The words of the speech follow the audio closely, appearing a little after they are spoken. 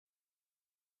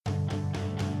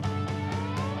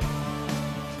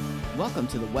Welcome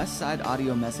to the Westside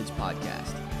Audio Message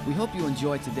Podcast. We hope you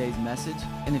enjoyed today's message,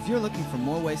 and if you're looking for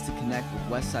more ways to connect with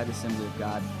Westside Assembly of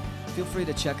God, feel free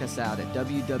to check us out at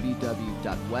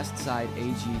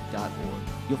www.westsideag.org.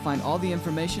 You'll find all the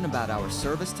information about our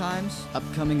service times,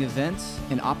 upcoming events,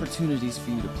 and opportunities for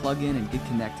you to plug in and get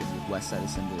connected with Westside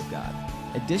Assembly of God.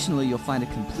 Additionally, you'll find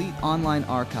a complete online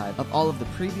archive of all of the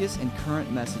previous and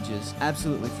current messages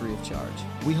absolutely free of charge.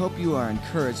 We hope you are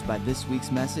encouraged by this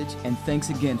week's message, and thanks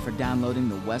again for downloading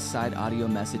the Westside Audio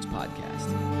Message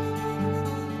Podcast.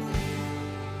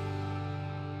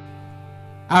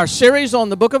 Our series on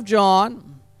the book of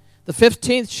John, the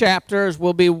 15th chapter, as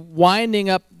we'll be winding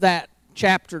up that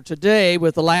chapter today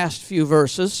with the last few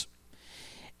verses.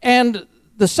 And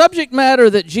the subject matter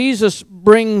that Jesus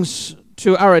brings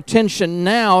to our attention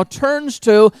now turns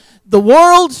to the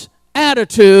world's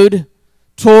attitude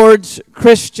towards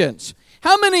Christians.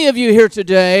 How many of you here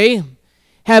today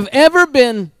have ever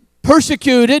been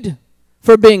persecuted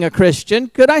for being a Christian?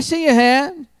 Could I see a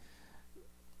hand?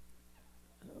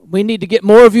 We need to get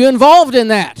more of you involved in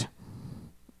that.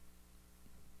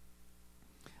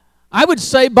 I would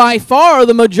say by far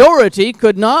the majority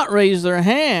could not raise their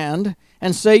hand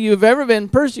and say you've ever been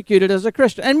persecuted as a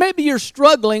Christian. And maybe you're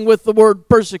struggling with the word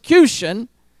persecution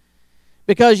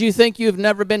because you think you've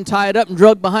never been tied up and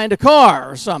drugged behind a car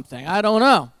or something. I don't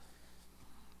know.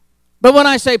 But when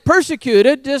I say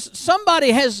persecuted, just somebody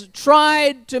has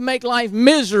tried to make life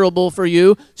miserable for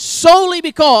you solely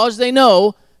because they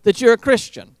know that you're a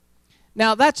Christian.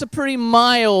 Now, that's a pretty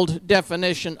mild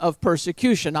definition of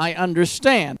persecution, I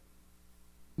understand.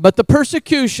 But the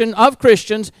persecution of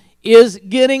Christians is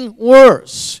getting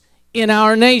worse in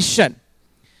our nation.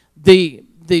 The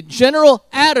general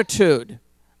attitude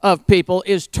of people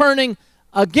is turning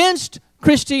against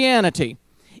Christianity.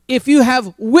 If you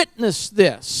have witnessed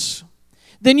this,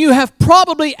 then you have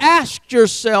probably asked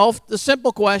yourself the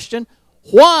simple question,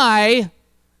 why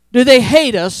do they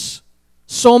hate us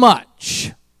so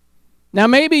much? Now,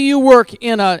 maybe you work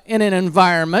in an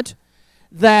environment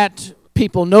that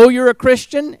people know you're a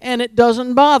Christian and it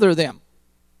doesn't bother them.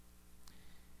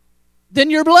 Then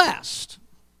you're blessed.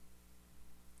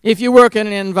 If you work in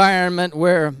an environment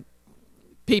where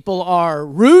people are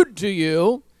rude to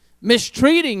you,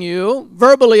 mistreating you,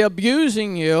 verbally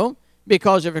abusing you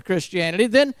because of your Christianity,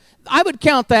 then I would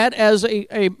count that as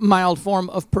a mild form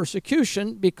of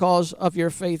persecution because of your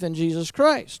faith in Jesus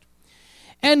Christ.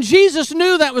 And Jesus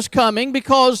knew that was coming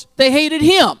because they hated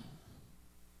him.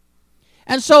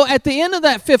 And so at the end of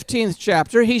that 15th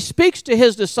chapter, he speaks to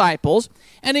his disciples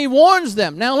and he warns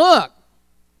them. Now look,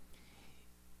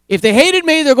 if they hated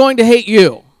me, they're going to hate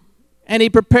you. And he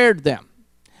prepared them.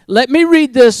 Let me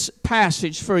read this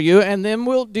passage for you, and then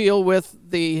we'll deal with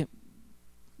the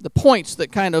points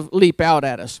that kind of leap out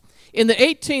at us. In the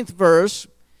 18th verse,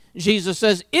 Jesus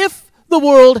says, if the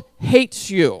world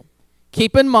hates you,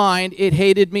 keep in mind it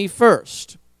hated me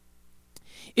first.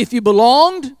 If you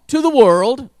belonged to the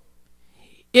world,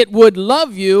 it would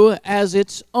love you as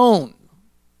its own.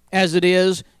 As it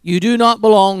is, you do not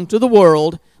belong to the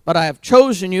world, but I have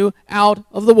chosen you out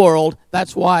of the world.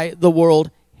 That's why the world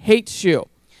hates you.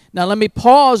 Now let me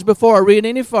pause before I read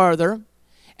any further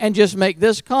and just make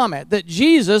this comment, that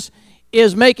Jesus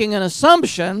is making an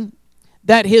assumption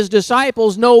that his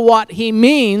disciples know what he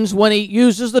means when he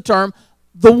uses the term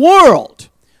the world.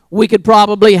 We could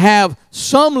probably have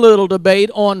some little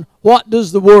debate on what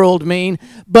does the world mean,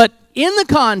 but in the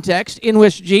context in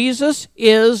which Jesus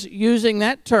is using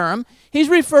that term, he's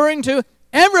referring to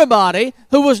everybody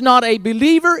who was not a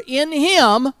believer in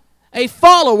him, a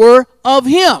follower of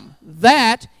him.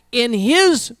 That, in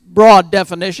his broad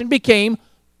definition, became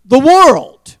the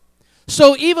world.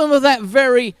 So even with that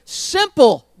very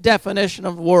simple definition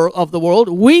of the world,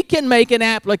 we can make an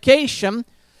application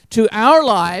to our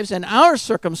lives and our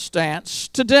circumstance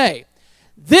today.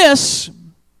 This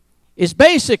is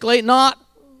basically not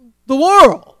the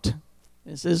world.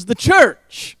 This is the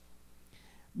church.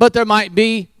 But there might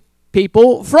be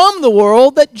people from the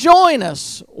world that join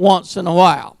us once in a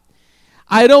while.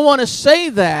 I don't want to say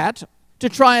that to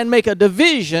try and make a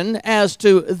division as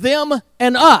to them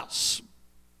and us.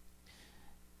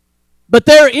 But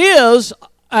there is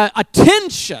a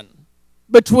tension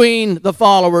between the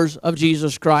followers of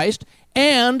Jesus Christ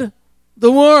and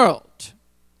the world.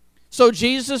 So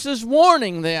Jesus is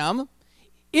warning them,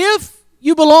 if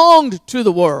you belonged to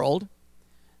the world,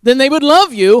 then they would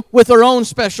love you with their own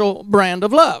special brand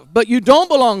of love. But you don't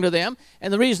belong to them,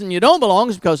 and the reason you don't belong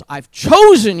is because I've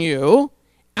chosen you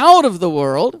out of the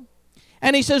world.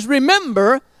 And he says,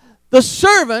 remember, the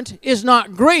servant is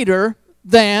not greater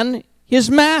than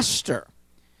his master.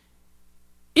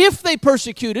 if they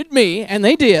persecuted me, and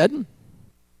they did,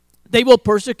 they will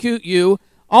persecute you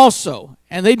also.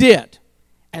 And they did,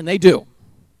 and they do.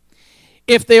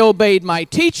 If they obeyed my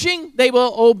teaching, they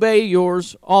will obey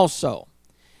yours also.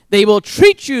 They will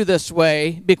treat you this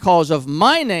way because of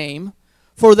my name,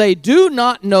 for they do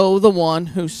not know the one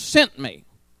who sent me.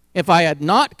 If I had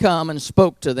not come and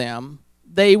spoke to them,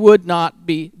 they would not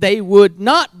be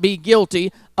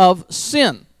guilty of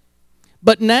sin.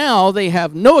 But now they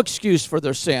have no excuse for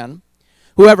their sin.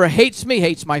 Whoever hates me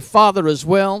hates my Father as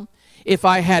well. If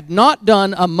I had not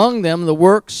done among them the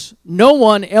works no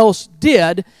one else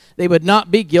did, they would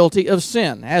not be guilty of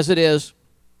sin. As it is,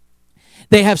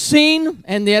 they have seen,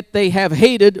 and yet they have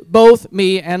hated both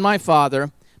me and my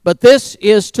Father. But this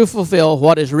is to fulfill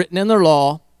what is written in their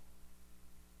law.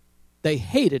 They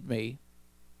hated me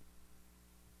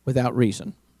without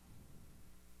reason.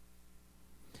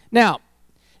 Now,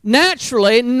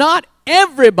 naturally, not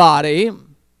everybody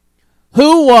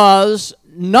who was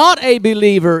not a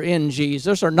believer in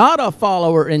Jesus or not a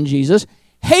follower in Jesus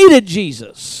hated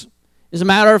Jesus. As a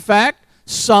matter of fact,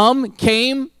 some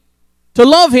came to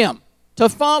love him, to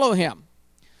follow him.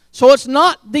 So it's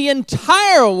not the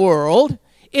entire world.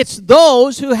 It's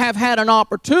those who have had an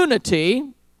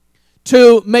opportunity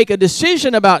to make a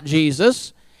decision about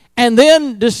Jesus and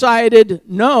then decided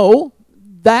no.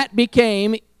 That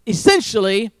became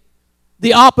essentially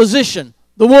the opposition,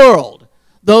 the world.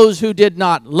 Those who did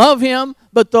not love him,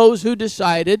 but those who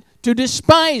decided to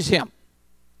despise him.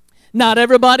 Not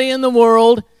everybody in the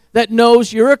world that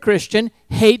knows you're a Christian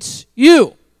hates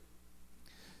you.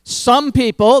 Some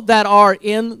people that are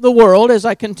in the world, as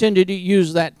I continue to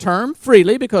use that term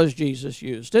freely because Jesus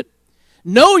used it,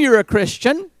 know you're a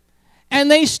Christian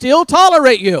and they still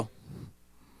tolerate you.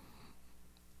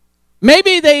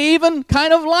 Maybe they even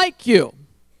kind of like you.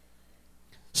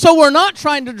 So we're not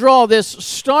trying to draw this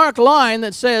stark line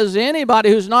that says anybody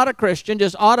who's not a Christian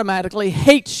just automatically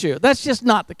hates you. That's just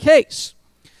not the case.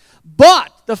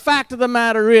 But the fact of the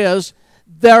matter is,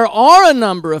 there are a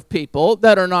number of people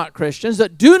that are not Christians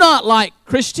that do not like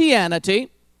Christianity,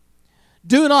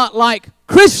 do not like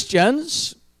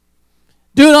Christians,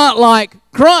 do not like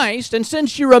Christ. And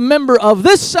since you're a member of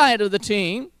this side of the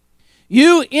team,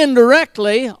 you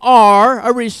indirectly are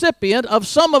a recipient of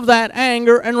some of that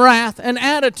anger and wrath and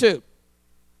attitude.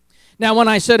 Now, when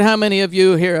I said how many of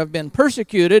you here have been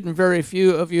persecuted, and very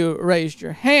few of you raised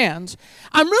your hands,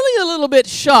 I'm really a little bit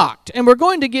shocked. And we're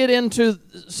going to get into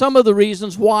some of the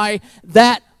reasons why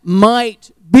that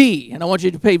might be. And I want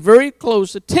you to pay very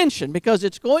close attention because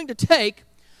it's going to take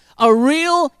a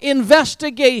real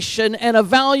investigation and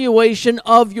evaluation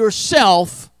of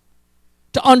yourself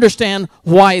to understand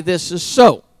why this is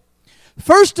so.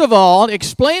 First of all,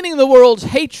 explaining the world's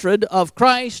hatred of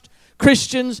Christ,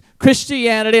 Christians,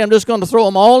 Christianity. I'm just going to throw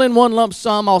them all in one lump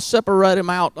sum. I'll separate them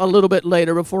out a little bit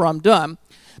later before I'm done.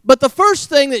 But the first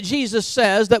thing that Jesus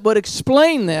says that would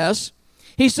explain this,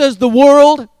 he says the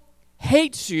world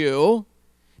hates you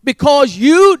because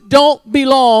you don't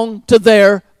belong to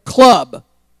their club.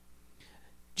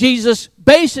 Jesus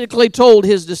basically told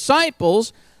his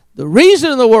disciples, the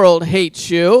reason the world hates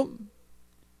you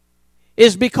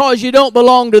is because you don't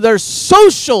belong to their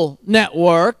social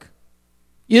network.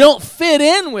 You don't fit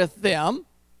in with them.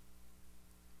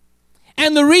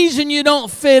 And the reason you don't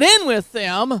fit in with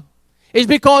them is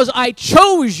because I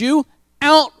chose you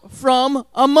out from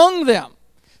among them.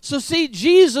 So see,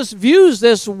 Jesus views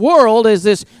this world as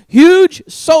this huge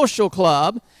social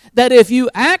club that if you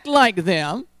act like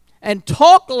them and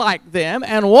talk like them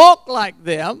and walk like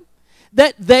them,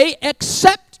 that they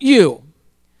accept you.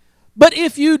 But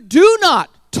if you do not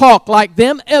talk like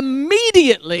them,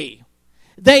 immediately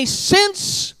they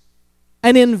sense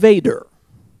an invader.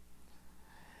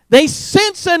 They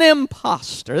sense an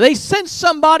imposter. They sense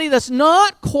somebody that's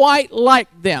not quite like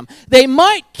them. They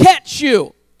might catch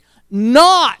you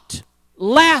not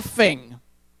laughing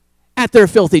at their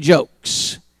filthy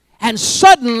jokes. And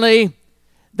suddenly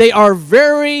they are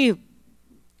very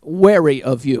wary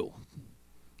of you.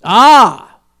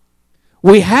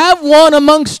 We have one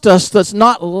amongst us that's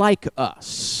not like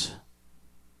us.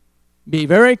 Be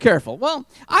very careful. Well,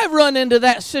 I've run into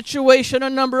that situation a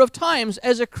number of times.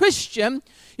 As a Christian,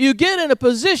 you get in a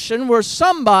position where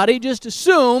somebody just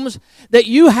assumes that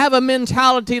you have a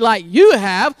mentality like you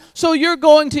have, so you're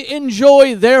going to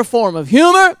enjoy their form of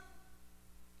humor,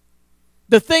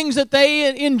 the things that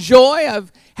they enjoy.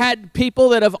 I've had people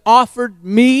that have offered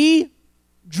me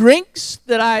drinks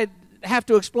that I have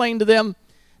to explain to them,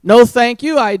 no thank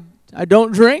you, I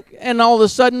don't drink. And all of a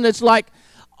sudden it's like,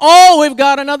 oh, we've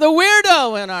got another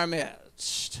weirdo in our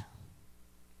midst.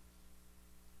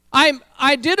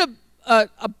 I did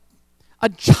a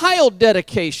child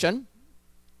dedication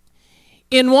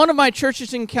in one of my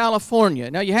churches in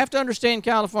California. Now, you have to understand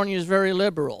California is very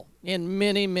liberal in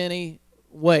many, many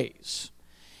ways.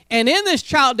 And in this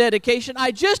child dedication,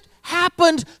 I just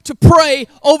happened to pray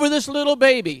over this little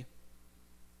baby.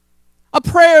 A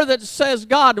prayer that says,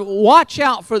 God, watch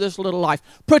out for this little life.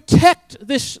 Protect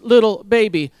this little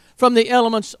baby from the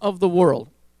elements of the world.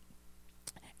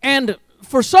 And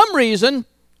for some reason,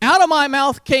 out of my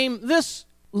mouth came this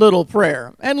little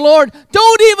prayer. And Lord,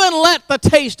 don't even let the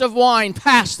taste of wine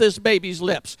pass this baby's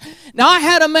lips. Now, I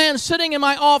had a man sitting in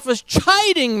my office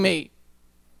chiding me,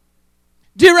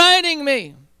 deriding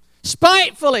me,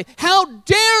 spitefully. How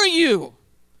dare you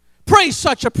pray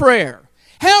such a prayer?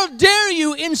 How dare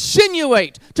you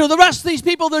insinuate to the rest of these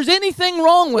people there's anything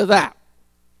wrong with that?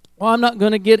 Well, I'm not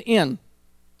going to get in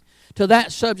to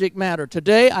that subject matter.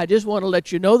 Today, I just want to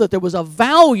let you know that there was a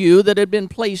value that had been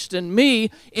placed in me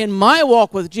in my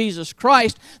walk with Jesus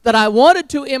Christ, that I wanted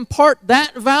to impart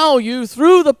that value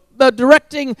through the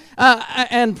directing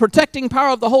and protecting power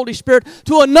of the Holy Spirit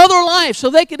to another life so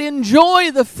they could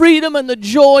enjoy the freedom and the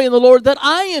joy in the Lord that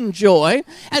I enjoy.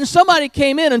 And somebody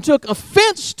came in and took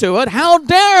offense to it. How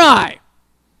dare I?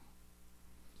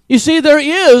 You see, there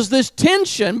is this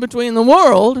tension between the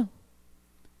world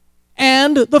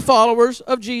and the followers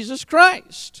of Jesus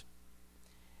Christ.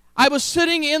 I was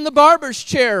sitting in the barber's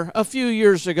chair a few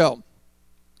years ago,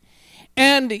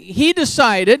 and he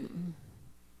decided,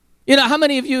 you know, how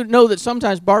many of you know that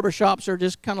sometimes barbershops are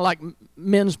just kind of like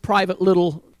men's private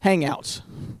little hangouts?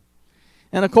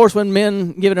 And of course, when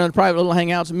men give it in private little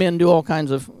hangouts, men do all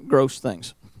kinds of gross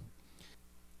things.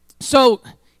 So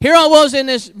here I was in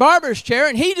this barber's chair,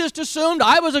 and he just assumed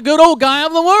I was a good old guy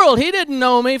of the world. He didn't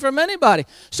know me from anybody.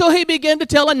 So he began to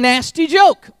tell a nasty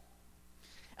joke.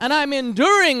 And I'm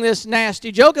enduring this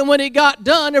nasty joke, and when he got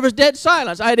done, there was dead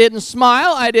silence. I didn't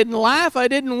smile, I didn't laugh, I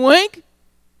didn't wink.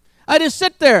 I just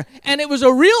sit there, and it was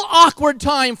a real awkward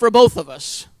time for both of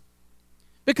us.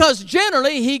 Because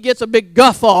generally, he gets a big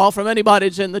guffaw from anybody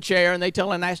that's in the chair, and they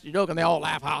tell a nasty joke, and they all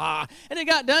laugh, ha ha. And it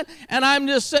got done, and I'm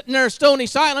just sitting there, stony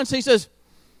silence. He says,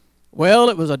 well,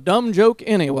 it was a dumb joke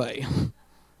anyway.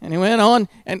 And he went on,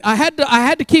 and I had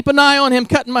to keep an eye on him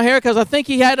cutting my hair because I think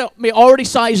he had me already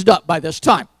sized up by this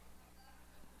time.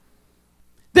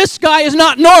 This guy is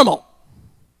not normal.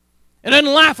 He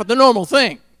doesn't laugh at the normal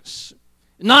things.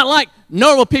 Not like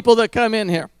normal people that come in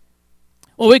here.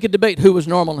 Well, we could debate who was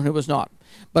normal and who was not,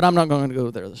 but I'm not going to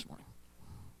go there this morning.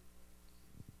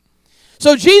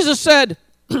 So Jesus said,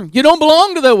 you don't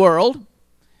belong to the world,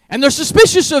 and they're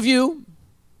suspicious of you.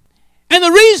 And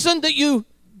the reason that you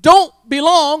don't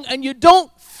belong and you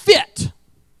don't fit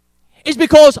is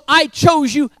because I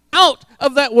chose you out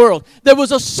of that world. There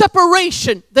was a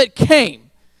separation that came.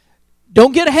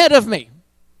 Don't get ahead of me.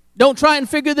 Don't try and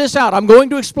figure this out. I'm going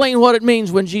to explain what it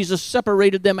means when Jesus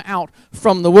separated them out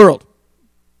from the world.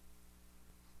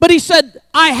 But he said,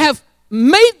 I have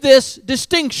made this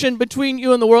distinction between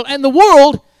you and the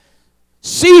world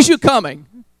sees you coming.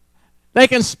 They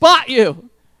can spot you.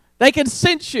 They can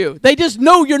sense you. They just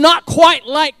know you're not quite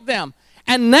like them.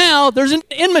 And now there's an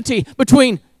enmity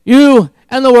between you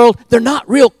and the world. They're not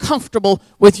real comfortable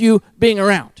with you being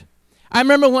around. I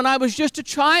remember when I was just a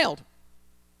child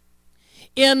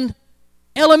in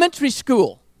elementary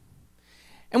school,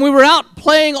 and we were out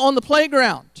playing on the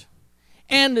playground.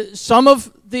 And some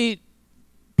of the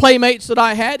playmates that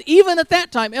I had, even at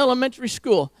that time, elementary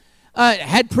school,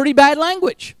 had pretty bad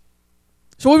language.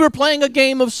 So we were playing a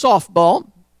game of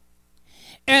softball,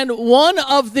 and one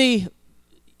of the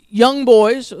young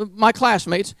boys, my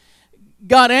classmates,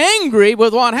 got angry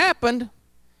with what happened,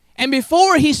 and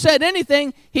before he said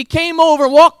anything, he came over,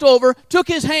 walked over, took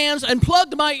his hands and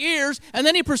plugged my ears, and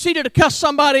then he proceeded to cuss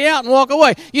somebody out and walk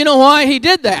away. You know why he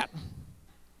did that?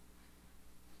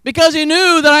 Because he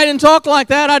knew that I didn't talk like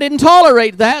that, I didn't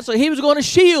tolerate that, so he was going to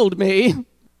shield me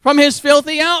from his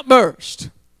filthy outburst.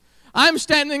 I'm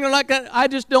standing there like that. I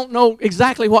just don't know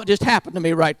exactly what just happened to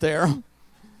me right there.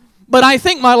 But I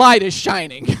think my light is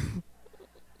shining.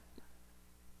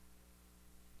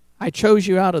 I chose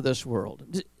you out of this world.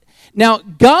 Now,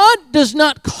 God does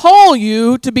not call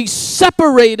you to be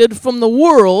separated from the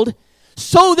world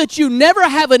so that you never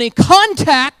have any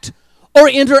contact or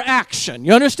interaction.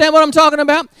 You understand what I'm talking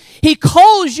about? He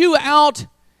calls you out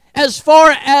as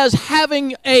far as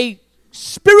having a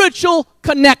spiritual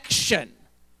connection,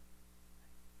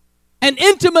 an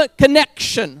intimate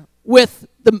connection with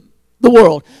the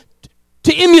world,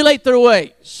 to emulate their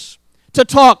ways, to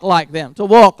talk like them, to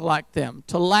walk like them,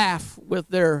 to laugh with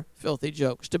their filthy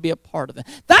jokes, to be a part of it.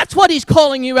 That's what he's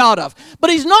calling you out of. But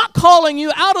he's not calling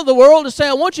you out of the world to say,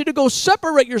 I want you to go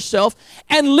separate yourself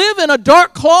and live in a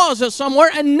dark closet somewhere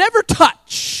and never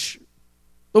touch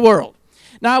the world.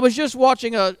 Now, I was just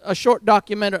watching a short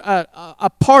documentary,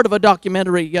 a part of a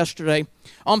documentary yesterday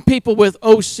on people with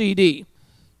OCD.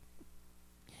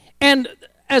 And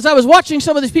as I was watching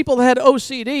some of these people that had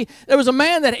OCD, there was a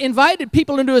man that invited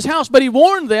people into his house, but he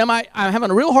warned them, I'm having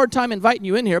a real hard time inviting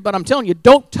you in here, but I'm telling you,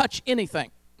 don't touch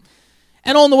anything.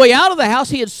 And on the way out of the house,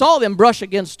 he had saw them brush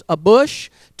against a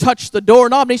bush, touch the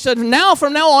doorknob, and he said,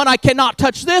 from now on, I cannot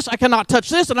touch this, I cannot touch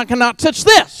this, and I cannot touch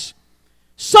this.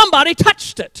 Somebody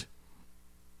touched it.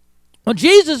 Well,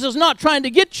 Jesus is not trying to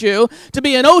get you to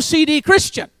be an OCD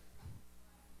Christian.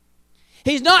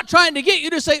 He's not trying to get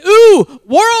you to say, ooh,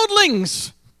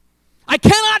 worldlings, I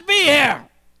cannot be here.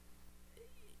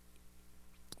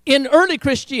 In early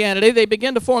Christianity, they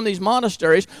began to form these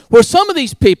monasteries where some of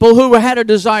these people who had a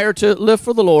desire to live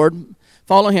for the Lord,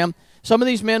 follow Him, some of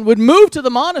these men would move to the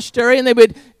monastery and they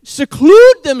would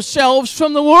seclude themselves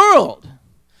from the world,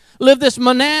 live this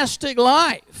monastic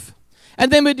life,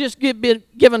 and then would just be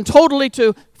given totally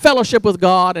to fellowship with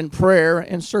God and prayer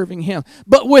and serving Him,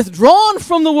 but withdrawn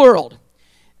from the world.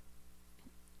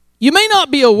 You may not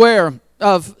be aware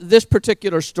of this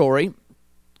particular story,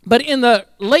 but in the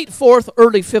late 4th,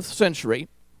 early 5th century,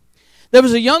 there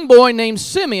was a young boy named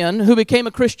Simeon who became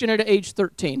a Christian at age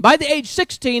 13. By the age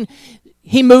 16,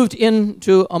 he moved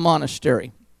into a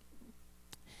monastery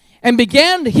and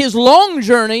began his long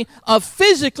journey of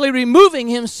physically removing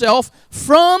himself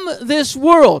from this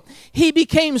world. He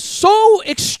became so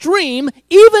extreme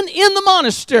even in the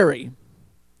monastery.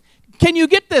 Can you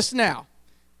get this now?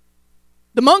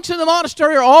 The monks in the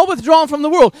monastery are all withdrawn from the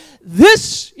world.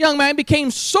 This young man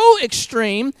became so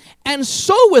extreme and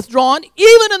so withdrawn,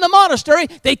 even in the monastery,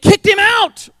 they kicked him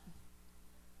out.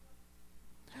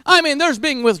 I mean, there's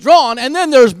being withdrawn, and then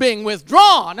there's being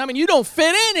withdrawn. I mean, you don't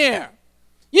fit in here.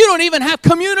 You don't even have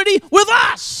community with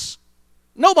us.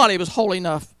 Nobody was holy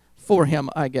enough for him,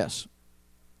 I guess.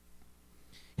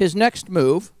 His next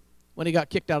move, when he got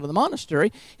kicked out of the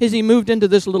monastery, is he moved into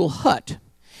this little hut.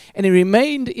 And he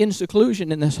remained in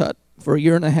seclusion in this hut for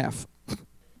 1.5 years.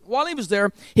 While he was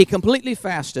there, he completely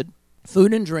fasted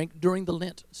food and drink during the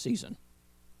Lent season.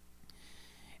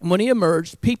 And when he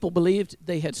emerged, people believed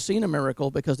they had seen a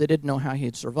miracle because they didn't know how he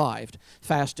had survived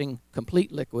fasting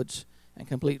complete liquids and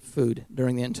complete food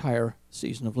during the entire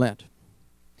season of Lent.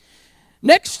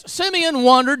 Next, Simeon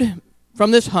wandered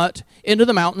from this hut into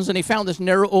the mountains, and he found this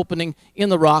narrow opening in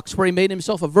the rocks where he made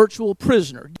himself a virtual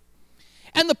prisoner.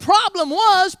 And the problem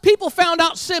was, people found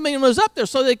out Simeon was up there,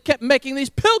 so they kept making these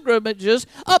pilgrimages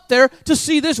up there to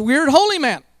see this weird holy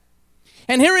man.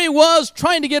 And here he was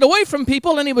trying to get away from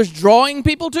people, and he was drawing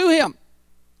people to him,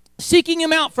 seeking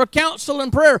him out for counsel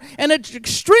and prayer, and it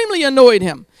extremely annoyed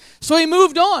him. So he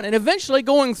moved on, and eventually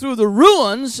going through the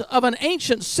ruins of an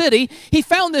ancient city, he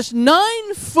found this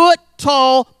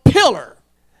 9-foot-tall pillar.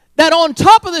 That on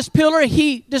top of this pillar,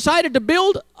 he decided to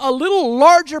build a little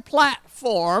larger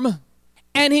platform,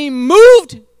 and he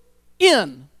moved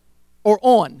in or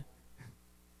on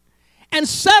and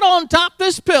sat on top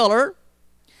this pillar,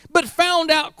 but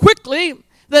found out quickly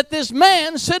that this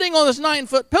man sitting on this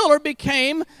 9-foot pillar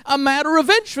became a matter of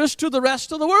interest to the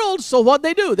rest of the world. So what'd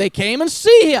they do? They came and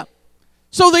see him.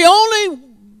 So the only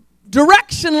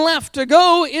direction left to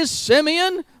go is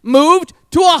Simeon moved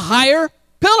to a higher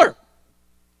pillar.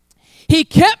 He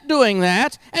kept doing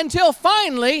that until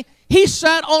finally he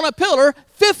sat on a pillar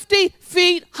 50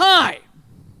 feet high.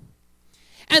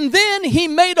 And then he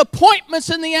made appointments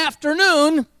in the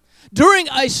afternoon during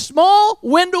a small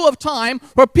window of time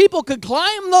where people could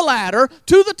climb the ladder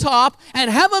to the top and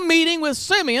have a meeting with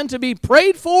Simeon to be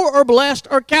prayed for or blessed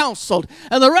or counseled.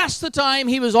 And the rest of the time,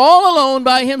 he was all alone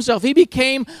by himself. He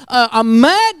became a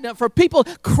magnet for people.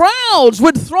 Crowds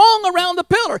would throng around the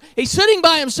pillar. He's sitting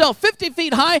by himself 50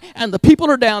 feet high, and the people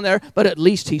are down there, but at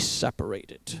least he's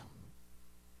separated.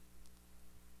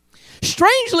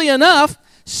 Strangely enough,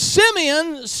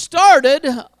 Simeon started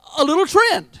a little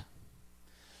trend.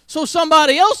 So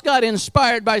somebody else got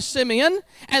inspired by Simeon,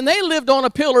 and they lived on a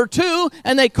pillar too,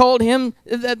 and they called him,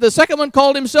 the second one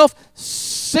called himself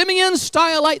Simeon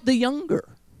Stylite the Younger.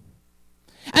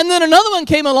 And then another one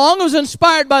came along who was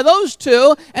inspired by those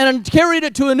two and carried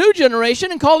it to a new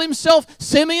generation and called himself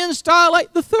Simeon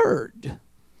Stylite the Third.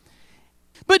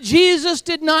 But Jesus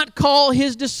did not call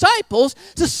his disciples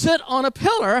to sit on a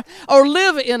pillar or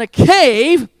live in a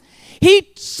cave.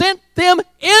 He sent them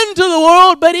into the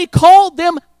world, but He called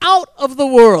them out of the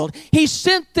world. He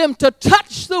sent them to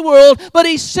touch the world, but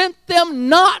He sent them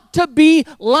not to be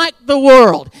like the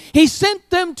world. He sent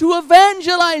them to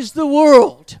evangelize the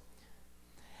world.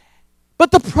 But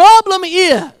the problem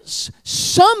is,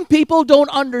 some people don't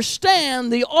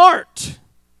understand the art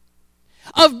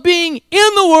of being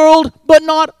in the world, but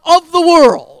not of the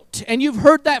world. And you've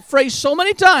heard that phrase so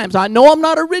many times. I know I'm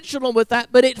not original with that,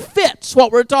 but it fits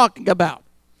what we're talking about.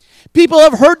 People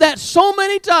have heard that so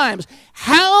many times.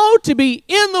 How to be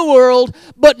in the world,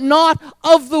 but not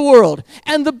of the world.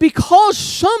 And because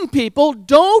some people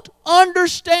don't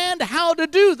understand how to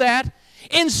do that,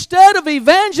 instead of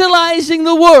evangelizing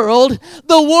the world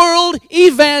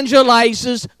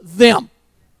evangelizes them.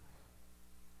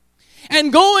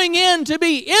 And going in to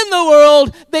be in the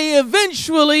world, they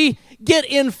eventually get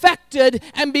infected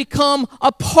and become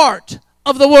a part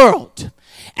of the world.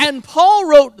 And Paul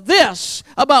wrote this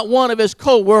about one of his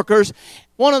co-workers,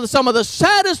 some of the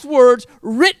saddest words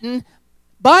written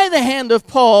by the hand of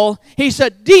Paul. He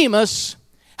said, Demas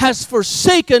has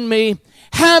forsaken me,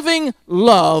 having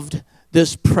loved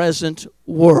this present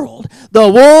world. The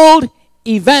world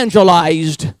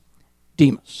evangelized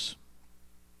Demas.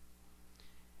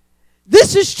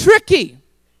 This is tricky.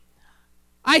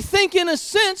 I think in a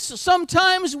sense,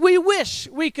 sometimes we wish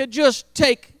we could just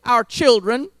take our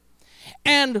children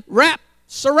and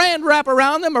saran wrap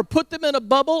around them or put them in a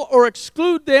bubble or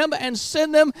exclude them and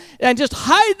send them and just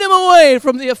hide them away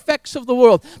from the effects of the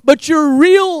world. But your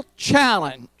real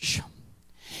challenge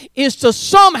is to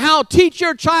somehow teach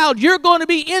your child you're going to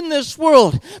be in this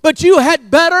world, but you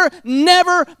had better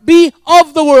never be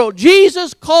of the world.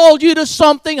 Jesus called you to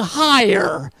something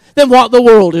higher than what the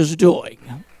world is doing.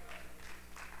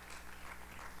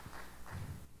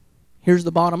 Here's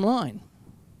the bottom line.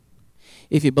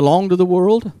 If you belong to the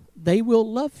world, they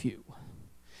will love you.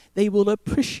 They will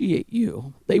appreciate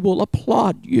you. They will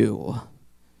applaud you.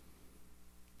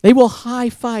 They will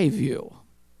high-five you.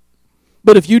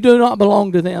 But if you do not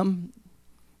belong to them,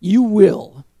 you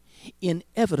will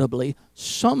inevitably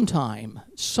sometime,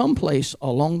 someplace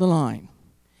along the line,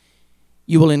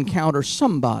 you will encounter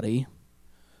somebody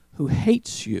who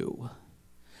hates you,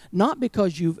 not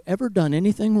because you've ever done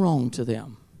anything wrong to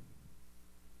them,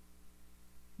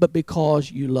 but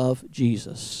because you love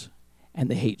Jesus and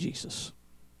they hate Jesus.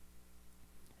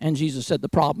 And Jesus said the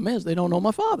problem is they don't know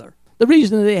my Father. The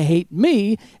reason they hate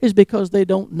me is because they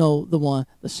don't know the one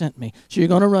that sent me. So you're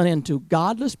going to run into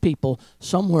godless people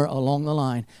somewhere along the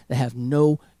line that have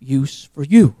no use for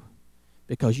you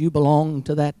because you belong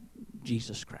to that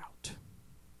Jesus crowd.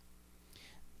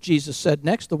 Jesus said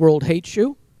next, the world hates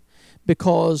you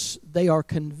because they are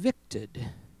convicted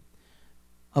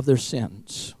of their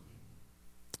sins.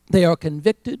 They are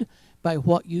convicted by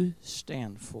what you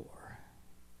stand for.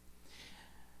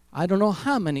 I don't know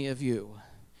how many of you,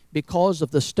 because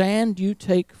of the stand you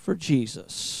take for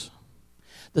Jesus,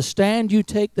 the stand you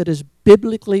take that is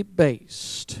biblically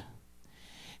based,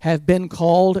 have been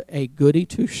called a goody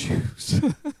two-shoes,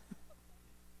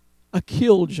 a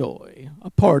killjoy, a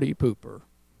party pooper,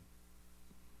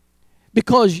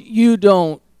 because you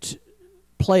don't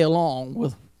play along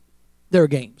with their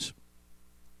games.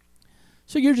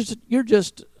 So you're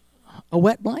just a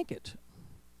wet blanket.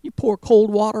 You pour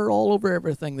cold water all over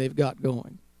everything they've got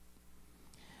going.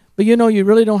 But you know, you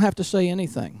really don't have to say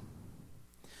anything.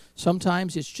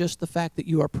 Sometimes it's just the fact that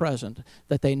you are present,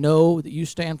 that they know that you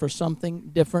stand for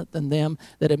something different than them,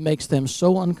 that it makes them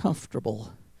so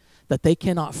uncomfortable that they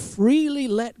cannot freely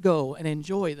let go and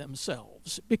enjoy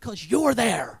themselves because you're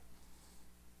there.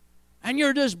 And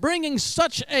you're just bringing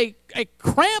such a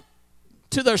cramp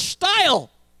to their style.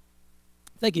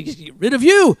 They could get rid of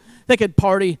you. They could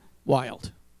party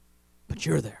wild. But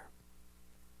you're there.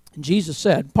 And Jesus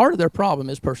said, part of their problem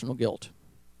is personal guilt.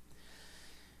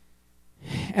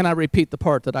 And I repeat the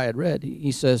part that I had read.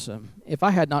 He says, if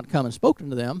I had not come and spoken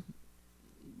to them,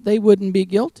 they wouldn't be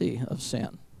guilty of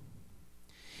sin.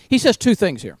 He says two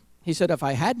things here. He said, if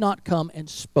I had not come and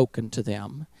spoken to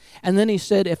them. And then he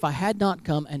said, if I had not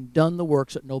come and done the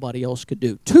works that nobody else could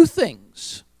do. Two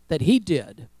things that he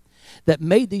did that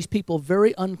made these people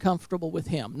very uncomfortable with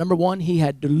him. Number one, he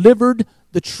had delivered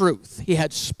the truth. He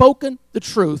had spoken the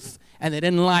truth, and they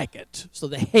didn't like it, so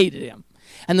they hated him.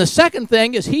 And the second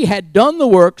thing is he had done the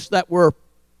works that were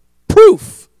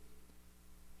proof.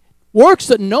 Works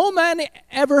that no man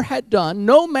ever had done,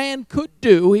 no man could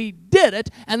do. He did it,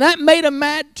 and that made them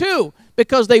mad too,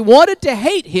 because they wanted to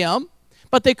hate him,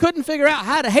 but they couldn't figure out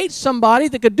how to hate somebody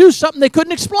that could do something they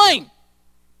couldn't explain.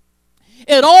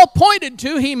 It all pointed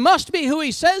to he must be who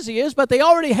he says he is, but they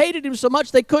already hated him so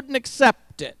much they couldn't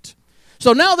accept it.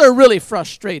 So now they're really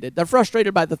frustrated. They're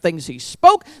frustrated by the things he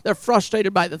spoke. They're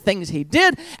frustrated by the things he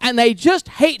did. And they just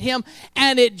hate him.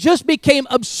 And it just became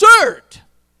absurd.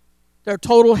 Their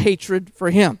total hatred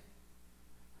for him.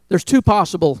 There's two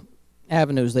possible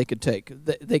avenues they could take.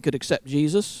 They could accept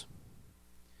Jesus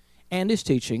and his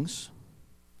teachings,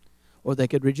 or they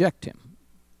could reject him.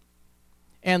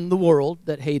 And the world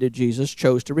that hated Jesus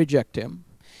chose to reject him.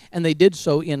 And they did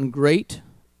so in great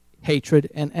hatred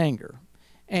and anger.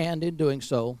 And in doing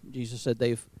so, Jesus said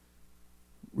they've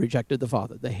rejected the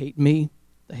Father. They hate me,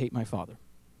 they hate my Father.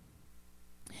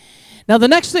 Now the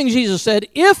next thing Jesus said,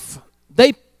 if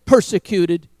they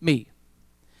persecuted me,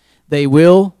 they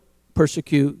will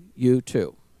persecute you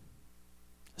too.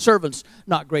 Servants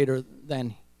not greater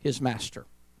than his master.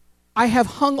 I have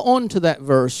hung on to that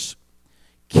verse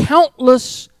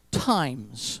countless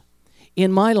times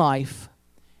in my life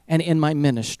and in my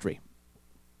ministry.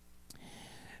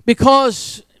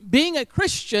 Because being a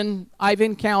Christian, I've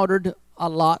encountered a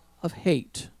lot of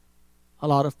hate, a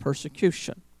lot of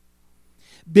persecution.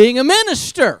 Being a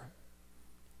minister,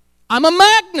 I'm a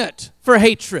magnet for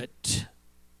hatred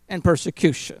and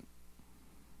persecution.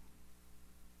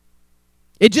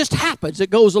 It just happens. It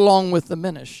goes along with the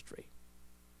ministry.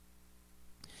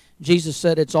 Jesus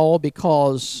said it's all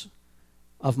because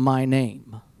of my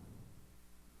name.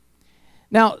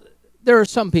 Now, there are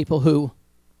some people who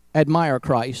admire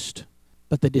Christ,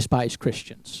 but they despise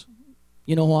Christians.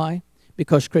 You know why?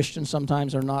 Because Christians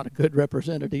sometimes are not a good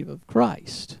representative of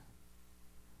Christ.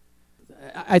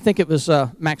 I think it was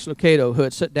Max Lucado who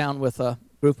had sat down with a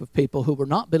group of people who were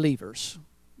not believers.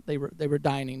 They were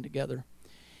dining together.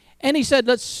 And he said,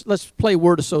 let's play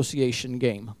word association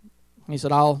game. He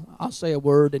said, I'll say a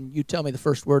word and you tell me the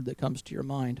first word that comes to your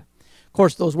mind. Of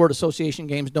course, those word association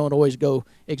games don't always go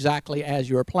exactly as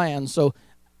your plan, so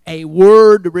a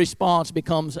word response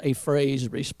becomes a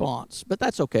phrase response. But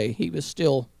that's okay. He was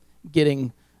still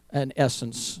getting an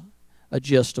essence, a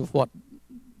gist of what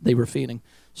they were feeling.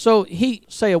 So he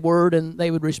say a word and they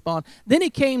would respond. Then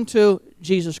he came to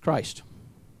Jesus Christ.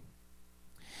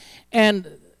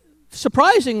 And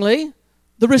surprisingly,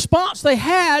 the response they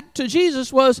had to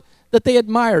Jesus was that they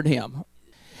admired him.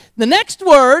 The next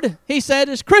word, he said,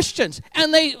 is Christians.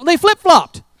 And they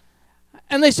flip-flopped.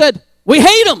 And they said, we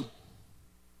hate them.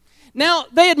 Now,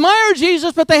 they admire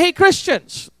Jesus, but they hate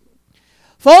Christians.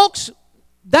 Folks,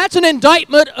 that's an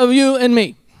indictment of you and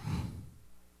me.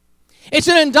 It's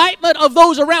an indictment of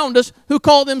those around us who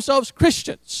call themselves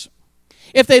Christians.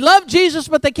 If they love Jesus,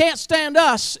 but they can't stand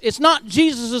us, it's not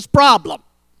Jesus' problem.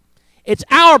 It's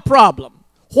our problem.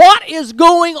 What is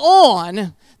going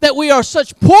on that we are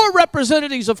such poor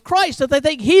representatives of Christ that they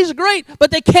think he's great,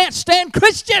 but they can't stand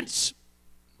Christians?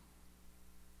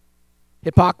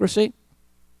 Hypocrisy,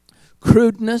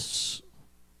 crudeness,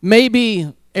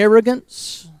 maybe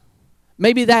arrogance,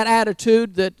 maybe that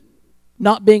attitude that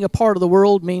not being a part of the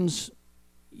world means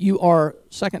you are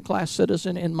second-class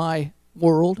citizen in my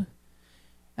world,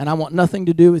 and I want nothing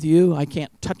to do with you. I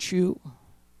can't touch you.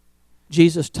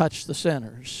 Jesus touched the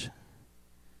sinners.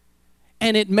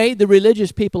 And it made the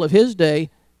religious people of his day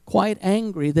quite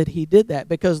angry that he did that,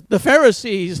 because the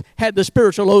Pharisees had the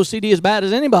spiritual OCD as bad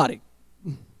as anybody.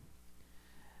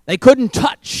 They couldn't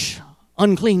touch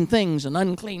unclean things and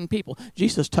unclean people.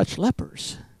 Jesus touched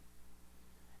lepers,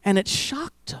 and it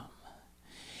shocked them.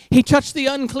 He touched the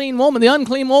unclean woman. The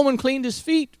unclean woman cleaned his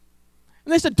feet.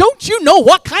 And they said, don't you know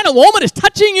what kind of woman is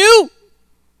touching you?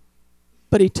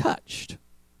 But he touched.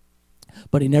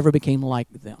 But he never became like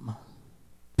them.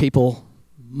 People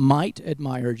might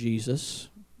admire Jesus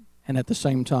and at the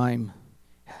same time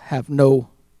have no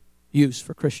use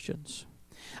for Christians.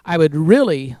 I would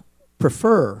really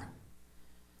prefer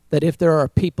that if there are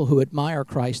people who admire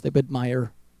Christ, they would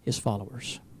admire his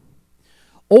followers.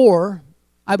 Or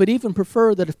I would even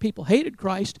prefer that if people hated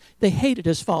Christ, they hated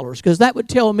his followers, because that would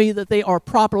tell me that they are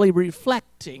properly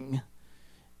reflecting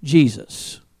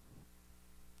Jesus.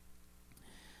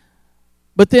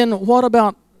 But then what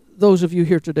about those of you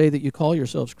here today that you call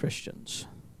yourselves Christians,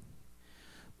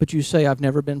 but you say, I've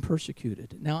never been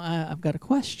persecuted? Now, I've got a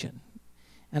question,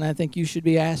 and I think you should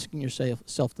be asking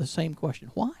yourself the same question.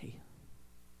 Why?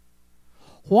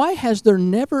 Why has there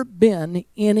never been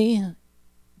any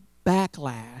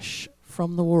backlash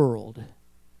from the world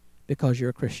because you're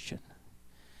a Christian?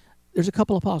 There's a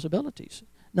couple of possibilities.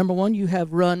 Number one, you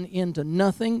have run into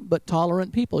nothing but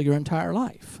tolerant people your entire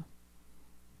life.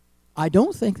 I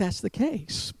don't think that's the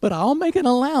case, but I'll make an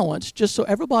allowance just so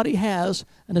everybody has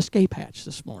an escape hatch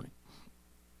this morning,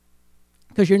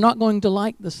 because you're not going to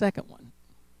like the second one,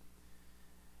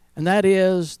 and that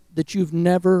is that you've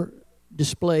never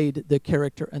displayed the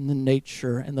character and the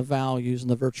nature and the values and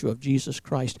the virtue of Jesus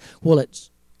Christ,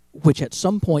 which at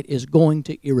some point is going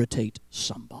to irritate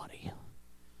somebody.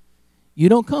 You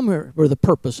don't come here for the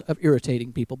purpose of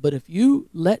irritating people, but if you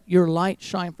let your light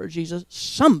shine for Jesus,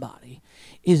 somebody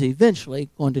is eventually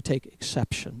going to take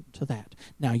exception to that.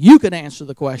 Now, you can answer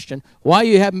the question why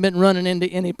you haven't been running into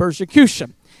any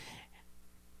persecution.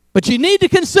 But you need to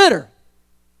consider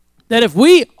that if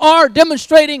we are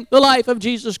demonstrating the life of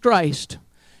Jesus Christ,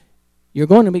 you're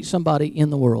going to meet somebody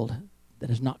in the world that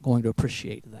is not going to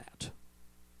appreciate that.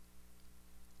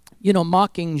 You know,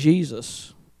 mocking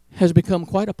Jesus has become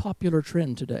quite a popular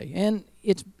trend today. And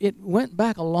it went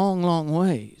back a long, long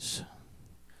ways.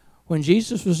 When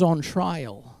Jesus was on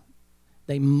trial,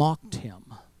 they mocked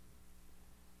him.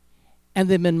 And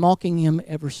they've been mocking him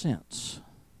ever since.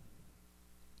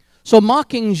 So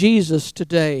mocking Jesus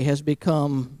today has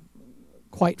become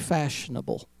quite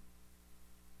fashionable.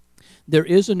 There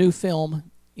is a new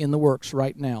film in the works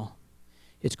right now.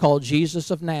 It's called Jesus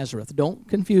of Nazareth. Don't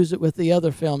confuse it with the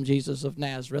other film, Jesus of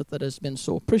Nazareth, that has been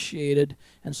so appreciated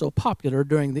and so popular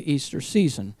during the Easter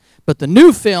season. But the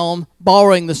new film,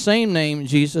 borrowing the same name,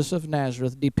 Jesus of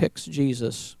Nazareth, depicts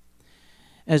Jesus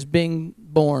as being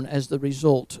born as the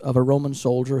result of a Roman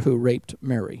soldier who raped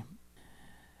Mary.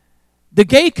 The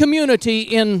gay community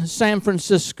in San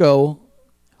Francisco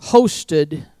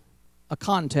hosted a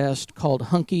contest called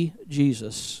Hunky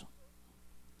Jesus,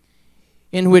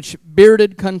 in which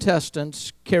bearded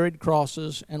contestants carried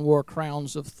crosses and wore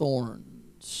crowns of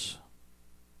thorns.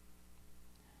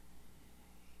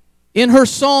 In her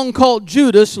song called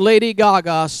Judas, Lady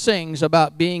Gaga sings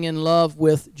about being in love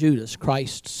with Judas,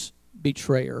 Christ's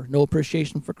betrayer. No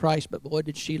appreciation for Christ, but boy,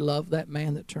 did she love that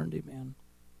man that turned him in.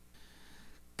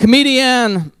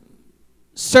 Comedian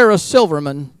Sarah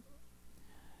Silverman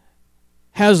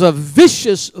has a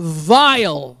vicious,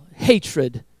 vile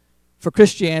hatred for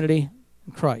Christianity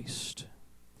and Christ.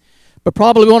 But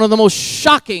probably one of the most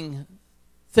shocking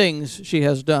things she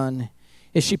has done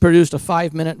is she produced a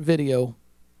 5-minute video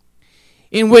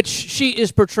in which she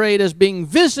is portrayed as being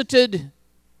visited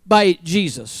by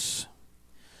Jesus,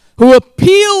 who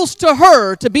appeals to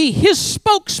her to be his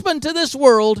spokesman to this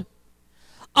world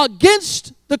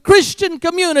against the Christian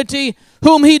community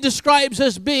whom he describes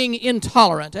as being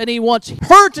intolerant. And he wants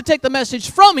her to take the message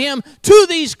from him to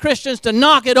these Christians to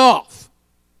knock it off.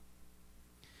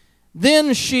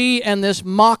 Then she and this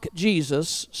mock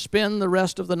Jesus spend the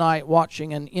rest of the night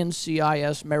watching an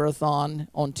NCIS marathon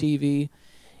on TV,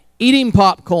 eating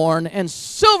popcorn, and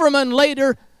Silverman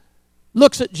later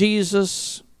looks at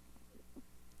Jesus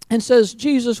and says,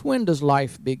 "Jesus, when does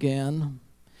life begin?"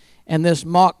 And this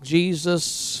mock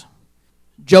Jesus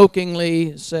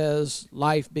jokingly says,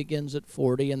 "Life begins at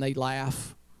 40, and they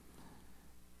laugh.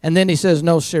 And then he says,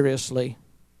 "No, seriously,"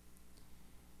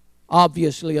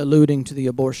 obviously alluding to the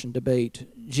abortion debate.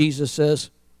 Jesus says,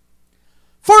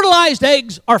 "Fertilized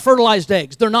eggs are fertilized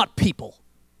eggs. They're not people."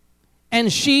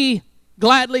 And she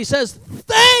gladly says,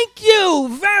 "Thank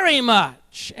you very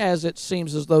much," as it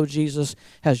seems as though Jesus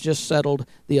has just settled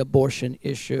the abortion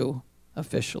issue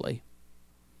officially.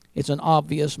 It's an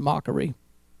obvious mockery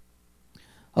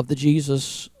of the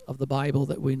Jesus of the Bible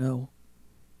that we know.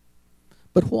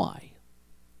 But why?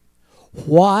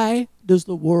 Why does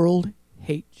the world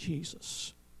hate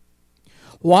Jesus?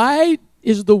 Why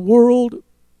is the world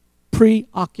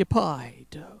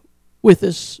preoccupied with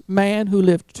this man who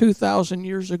lived 2,000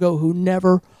 years ago, who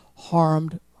never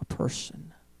harmed a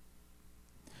person,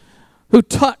 who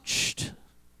touched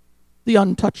the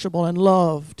untouchable and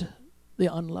loved the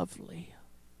unlovely?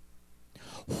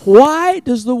 Why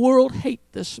does the world hate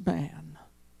this man?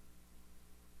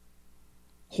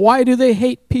 Why do they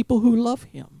hate people who love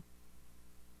him?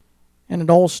 And it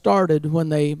all started when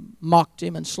they mocked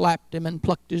him and slapped him and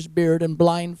plucked his beard and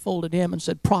blindfolded him and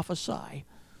said, "Prophesy,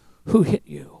 who hit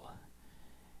you?"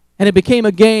 And it became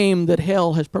a game that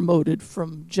hell has promoted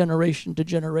from generation to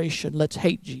generation. Let's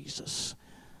hate Jesus.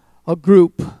 A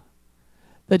group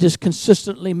that just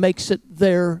consistently makes it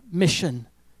their mission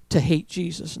to hate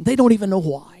Jesus. And they don't even know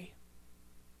why.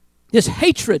 This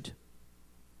hatred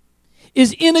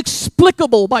is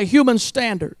inexplicable by human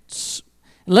standards.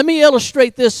 And let me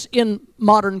illustrate this in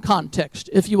modern context,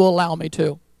 if you will allow me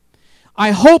to.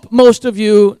 I hope most of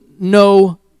you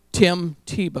know Tim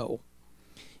Tebow.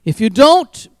 If you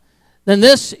don't, then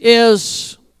this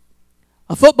is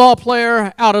a football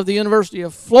player out of the University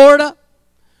of Florida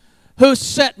who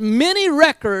set many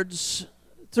records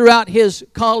throughout his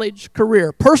college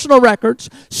career. Personal records,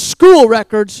 school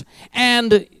records,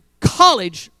 and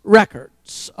college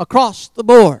records across the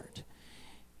board.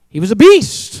 He was a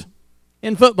beast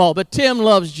in football, but Tim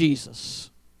loves Jesus.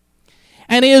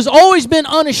 And he has always been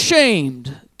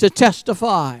unashamed to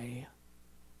testify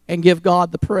and give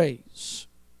God the praise.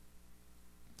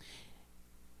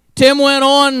 Tim went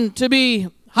on to be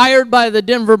hired by the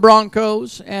Denver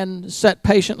Broncos and sat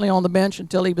patiently on the bench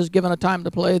until he was given a time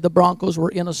to play. The Broncos were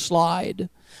in a slide.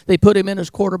 They put him in as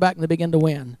quarterback and they began to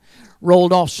win.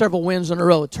 Rolled off several wins in a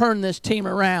row. Turned this team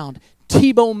around.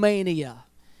 Tebow mania.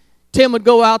 Tim would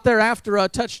go out there after a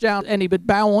touchdown and he would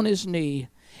bow on his knee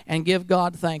and give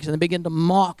God thanks. And they began to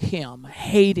mock him,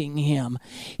 hating him.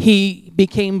 He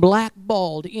became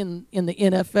blackballed in the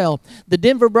NFL. The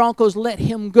Denver Broncos let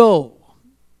him go.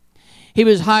 He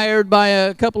was hired by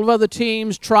a couple of other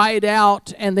teams, tried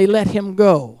out, and they let him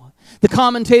go. The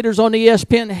commentators on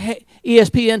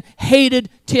ESPN hated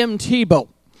Tim Tebow.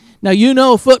 Now, you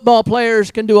know football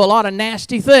players can do a lot of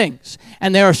nasty things,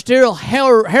 and they are still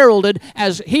heralded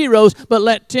as heroes, but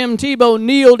let Tim Tebow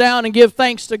kneel down and give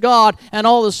thanks to God, and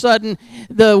all of a sudden,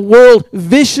 the world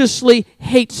viciously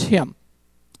hates him.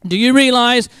 Do you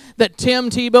realize that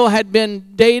Tim Tebow had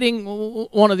been dating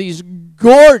one of these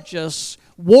gorgeous,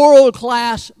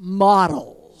 world-class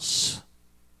models?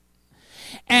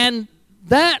 And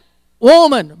that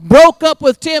woman broke up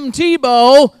with Tim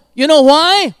Tebow. You know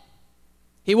why?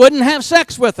 He wouldn't have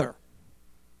sex with her.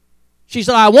 She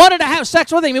said, I wanted to have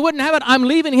sex with him. He wouldn't have it. I'm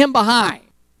leaving him behind.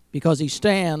 Because he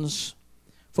stands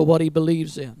for what he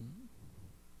believes in.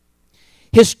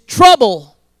 His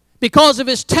trouble, because of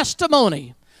his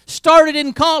testimony, started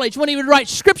in college when he would write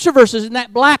scripture verses in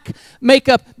that black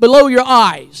makeup below your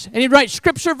eyes. And he'd write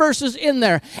scripture verses in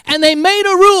there. And they made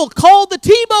a rule called the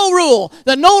Tebow rule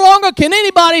that no longer can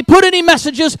anybody put any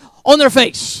messages on their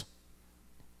face.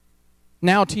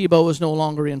 Now Tebow is no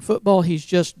longer in football. He's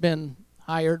just been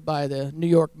hired by the New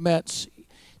York Mets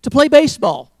to play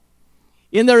baseball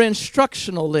in their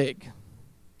instructional league.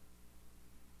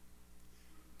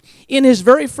 In his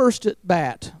very first at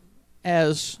bat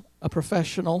as a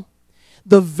professional,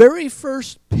 the very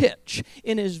first pitch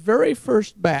in his very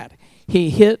first bat, he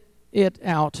hit it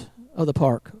out of the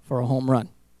park for a home run.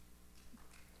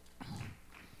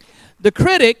 The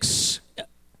critics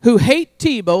who hate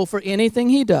Tebow for anything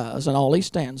he does and all he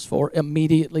stands for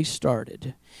immediately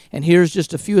started. And here's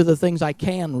just a few of the things I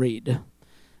can read.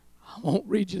 I won't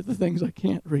read you the things I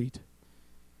can't read.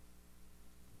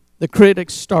 The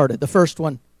critics started. The first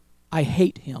one, I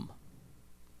hate him.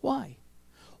 Why?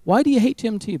 Why do you hate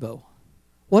Tim Tebow?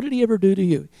 What did he ever do to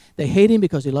you? They hate him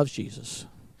because he loves Jesus.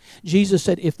 Jesus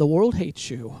said, if the world hates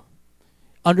you,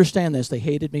 understand this, they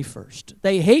hated me first.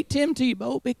 They hate Tim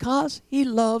Tebow because he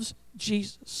loves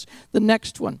Jesus. The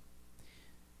next one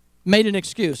made an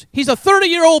excuse. He's a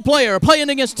 30-year-old player playing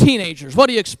against teenagers. What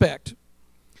do you expect?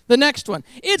 The next one,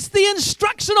 it's the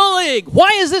instructional league.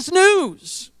 Why is this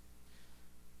news?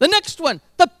 The next one,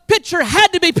 the pitcher had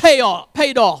to be paid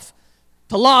off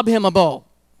to lob him a ball.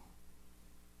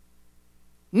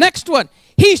 Next one,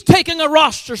 he's taking a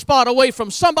roster spot away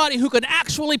from somebody who can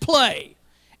actually play.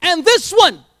 And this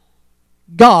one,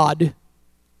 God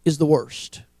is the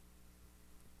worst.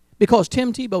 Because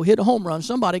Tim Tebow hit a home run,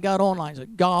 somebody got online and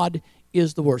said, God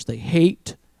is the worst. They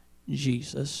hate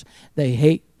Jesus. They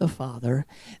hate the Father.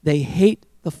 They hate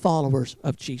the followers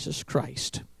of Jesus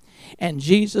Christ. And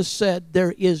Jesus said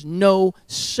there is no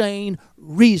sane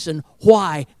reason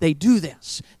why they do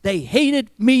this. They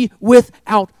hated me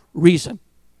without reason.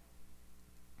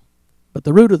 But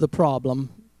the root of the problem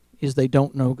is they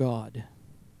don't know God.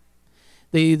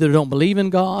 They either don't believe in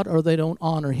God or they don't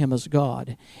honor Him as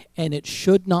God. And it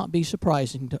should not be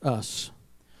surprising to us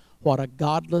what a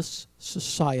godless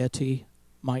society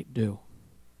might do.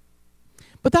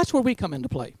 But that's where we come into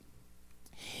play.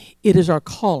 It is our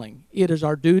calling. It is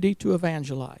our duty to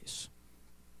evangelize.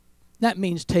 That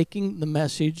means taking the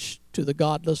message to the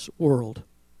godless world.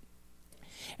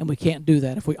 And we can't do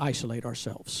that if we isolate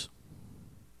ourselves.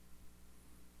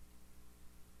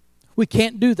 We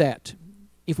can't do that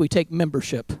if we take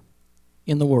membership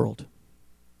in the world.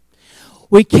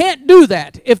 We can't do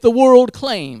that if the world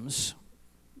claims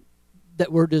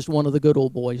that we're just one of the good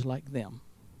old boys like them.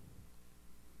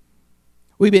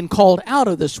 We've been called out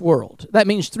of this world. That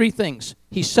means three things.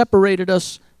 He separated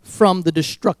us from the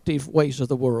destructive ways of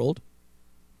the world.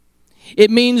 It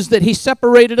means that He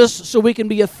separated us so we can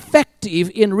be effective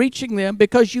in reaching them,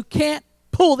 because you can't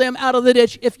pull them out of the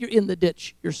ditch if you're in the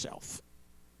ditch yourself.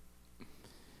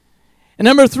 And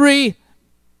number three,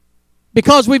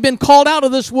 because we've been called out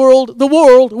of this world, the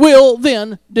world will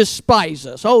then despise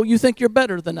us. Oh, you think you're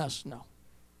better than us? No.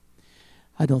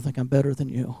 I don't think I'm better than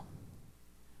you.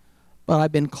 But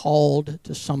I've been called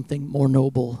to something more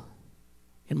noble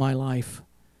in my life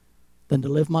than to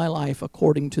live my life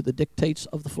according to the dictates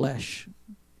of the flesh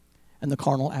and the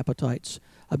carnal appetites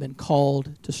have been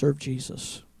called to serve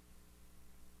Jesus.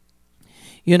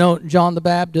 You know, John the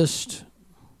Baptist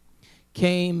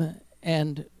came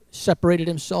and separated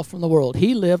himself from the world.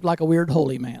 He lived like a weird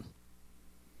holy man.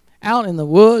 Out in the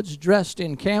woods, dressed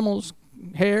in camel's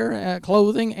hair,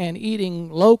 clothing, and eating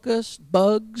locusts,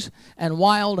 bugs, and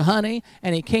wild honey.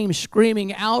 And he came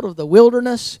screaming out of the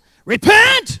wilderness,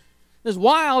 "Repent!" This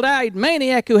wild-eyed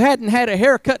maniac who hadn't had a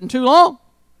haircut in too long,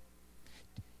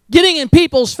 getting in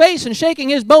people's face and shaking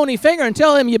his bony finger and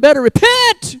telling them, "You better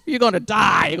repent! You're going to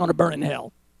die. You're going to burn in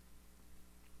hell."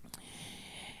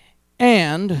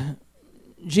 And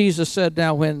Jesus said,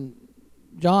 now when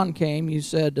John came, he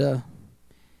said,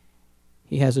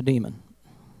 he has a demon.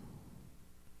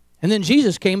 And then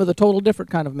Jesus came with a total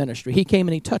different kind of ministry. He came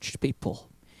and he touched people.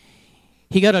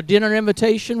 He got a dinner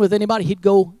invitation with anybody, he'd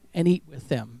go and eat with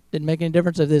them. Didn't make any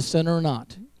difference if they're sinner or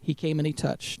not. He came and he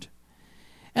touched.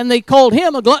 And they called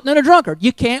him a glutton and a drunkard.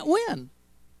 You can't win.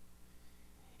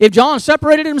 If John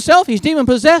separated himself, he's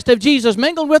demon-possessed. If Jesus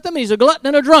mingled with them, he's a glutton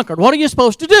and a drunkard. What are you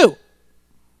supposed to do?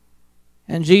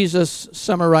 And Jesus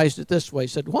summarized it this way. He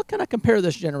said, what can I compare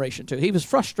this generation to? He was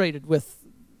frustrated with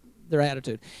their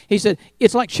attitude. He said,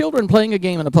 it's like children playing a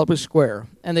game in a public square.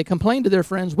 And they complained to their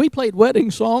friends, we played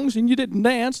wedding songs and you didn't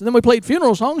dance. And then we played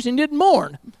funeral songs and you didn't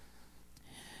mourn.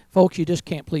 Folks, you just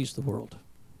can't please the world.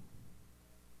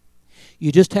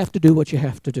 You just have to do what you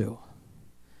have to do.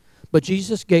 But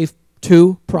Jesus gave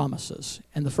 2 promises.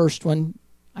 And the first one,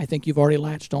 I think you've already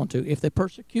latched onto. If they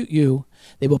persecute you,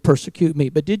 they will persecute me.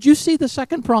 But did you see the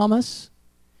second promise?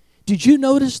 Did you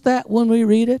notice that when we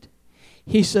read it?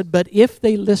 He said, but if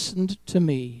they listened to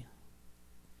me,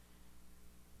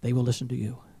 they will listen to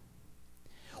you.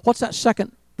 What's that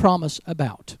second promise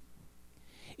about?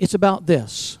 It's about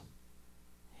this.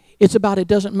 It's about it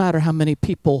doesn't matter how many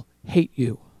people hate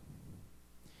you.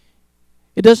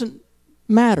 It doesn't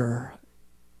matter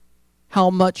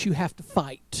how much you have to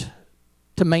fight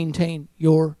to maintain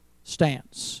your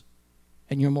stance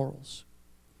and your morals.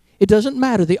 It doesn't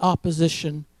matter the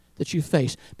opposition that you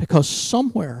face, because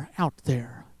somewhere out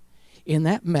there in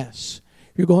that mess,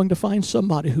 you're going to find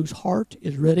somebody whose heart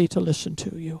is ready to listen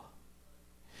to you.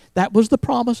 That was the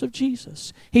promise of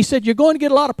Jesus. He said, you're going to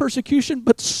get a lot of persecution,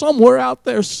 but somewhere out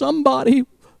there, somebody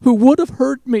who would have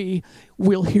heard me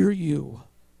will hear you.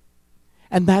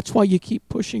 And that's why you keep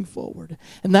pushing forward.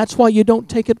 And that's why you don't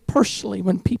take it personally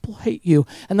when people hate you.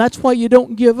 And that's why you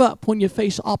don't give up when you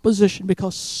face opposition,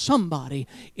 because somebody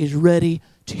is ready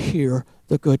to hear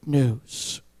the good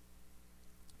news.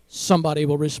 Somebody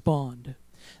will respond.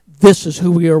 This is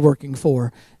who we are working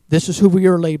for. This is who we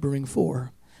are laboring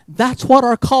for. That's what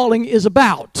our calling is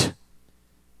about.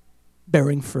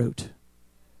 Bearing fruit.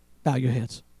 Bow your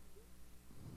heads.